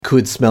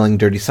Could smelling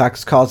dirty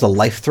socks cause a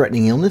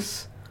life-threatening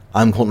illness?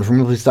 I'm Colton from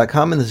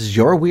Ripley's.com, and this is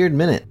your Weird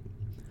Minute.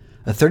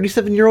 A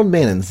 37-year-old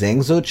man in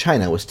Zhangzhou,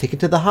 China was taken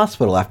to the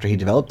hospital after he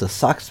developed a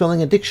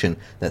sock-smelling addiction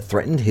that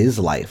threatened his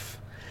life.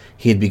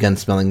 He had begun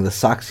smelling the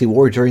socks he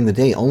wore during the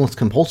day almost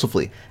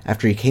compulsively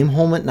after he came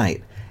home at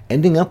night,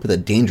 ending up with a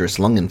dangerous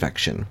lung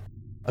infection.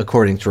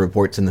 According to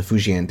reports in the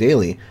Fujian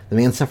Daily, the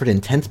man suffered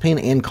intense pain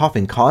and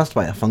coughing caused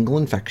by a fungal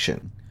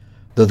infection.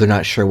 Though they're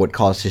not sure what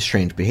caused his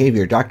strange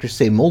behavior, doctors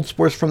say mold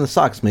spores from the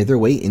socks made their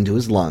way into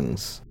his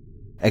lungs.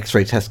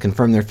 X-ray tests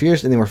confirmed their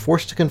fears, and they were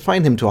forced to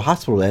confine him to a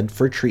hospital bed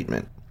for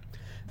treatment.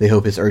 They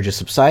hope his urges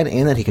subside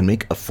and that he can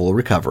make a full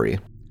recovery.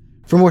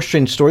 For more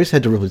strange stories,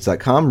 head to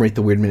Ripley's.com, rate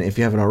the Weird Minute if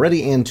you haven't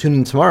already, and tune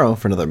in tomorrow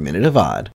for another Minute of Odd.